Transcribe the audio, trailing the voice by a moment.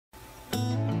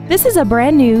This is a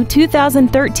brand new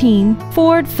 2013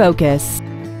 Ford Focus.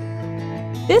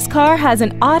 This car has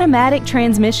an automatic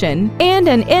transmission and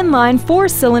an inline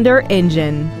 4-cylinder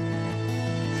engine.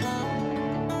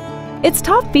 Its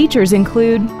top features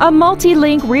include a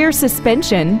multi-link rear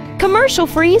suspension,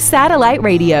 commercial-free satellite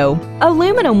radio,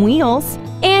 aluminum wheels,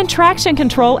 and traction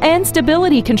control and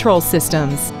stability control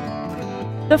systems.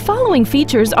 The following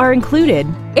features are included: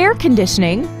 air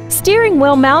conditioning, steering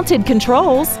wheel mounted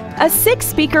controls, a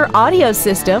 6-speaker audio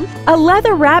system, a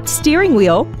leather-wrapped steering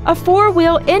wheel, a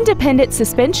 4-wheel independent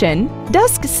suspension,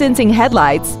 dusk-sensing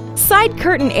headlights, side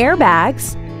curtain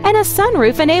airbags, and a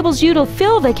sunroof enables you to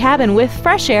fill the cabin with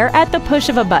fresh air at the push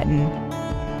of a button.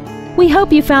 We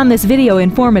hope you found this video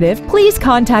informative. Please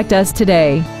contact us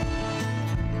today.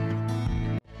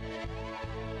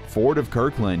 Ford of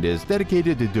Kirkland is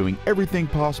dedicated to doing everything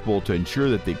possible to ensure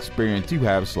that the experience you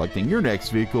have selecting your next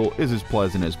vehicle is as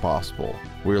pleasant as possible.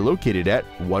 We're located at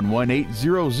 11800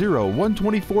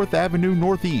 124th Avenue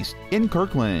Northeast in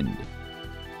Kirkland.